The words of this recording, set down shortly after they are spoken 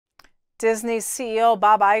Disney's CEO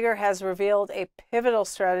Bob Iger has revealed a pivotal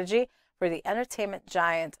strategy for the entertainment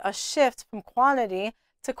giant, a shift from quantity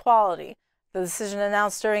to quality. The decision,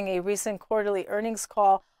 announced during a recent quarterly earnings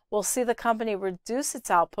call, will see the company reduce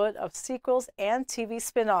its output of sequels and TV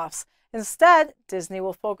spin-offs. Instead, Disney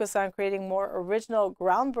will focus on creating more original,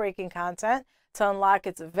 groundbreaking content to unlock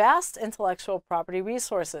its vast intellectual property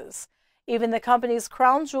resources. Even the company's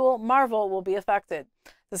crown jewel, Marvel, will be affected.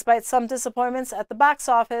 Despite some disappointments at the box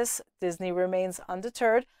office, Disney remains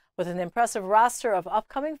undeterred with an impressive roster of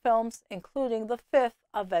upcoming films, including the fifth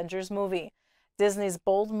Avengers movie. Disney's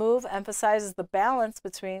bold move emphasizes the balance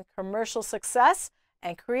between commercial success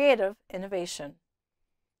and creative innovation.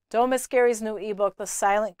 Don't miss Gary's new ebook, The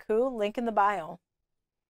Silent Coup, link in the bio.